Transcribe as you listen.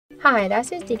Hi,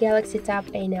 this is the Galaxy Tab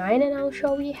A9 and I'll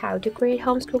show you how to create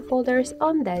home screen folders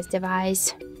on this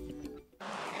device.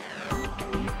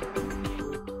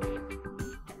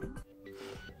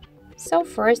 So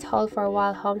first hold for a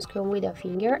while home screen with a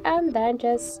finger and then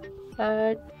just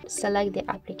select the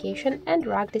application and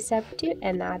drag this app to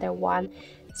another one.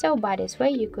 So by this way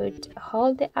you could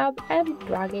hold the app and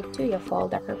drag it to your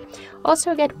folder.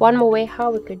 Also get one more way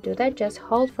how we could do that. Just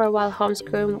hold for a while home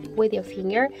screen with your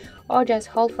finger or just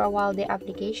hold for a while the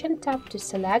application, tap to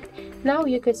select. Now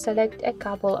you could select a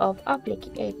couple of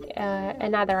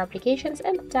another applications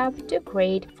and tap to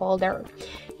create folder.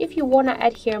 If you want to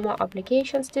add here more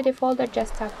applications to the folder,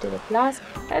 just tap to the plus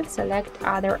and select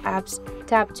other apps,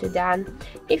 tap to done.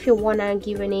 If you want to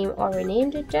give a name or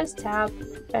rename it, just tap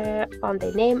on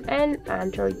the name and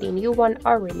enter the new one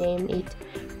or rename it.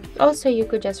 Also, you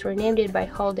could just rename it by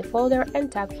hold the folder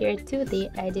and tap here to the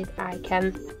edit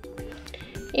icon.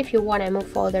 If you want to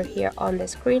move folder here on the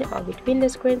screen or between the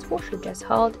screens, we should just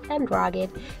hold and drag it.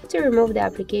 To remove the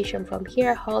application from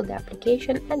here, hold the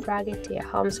application and drag it to your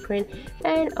home screen.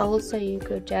 And also you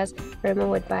could just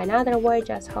remove it by another way,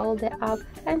 just hold the app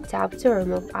and tap to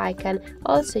remove icon.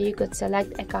 Also you could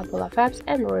select a couple of apps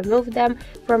and remove them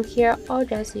from here, or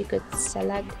just you could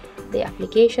select the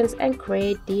applications and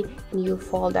create the new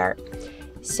folder.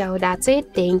 So that's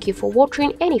it. Thank you for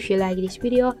watching, and if you like this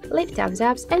video, leave thumbs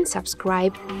up and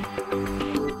subscribe.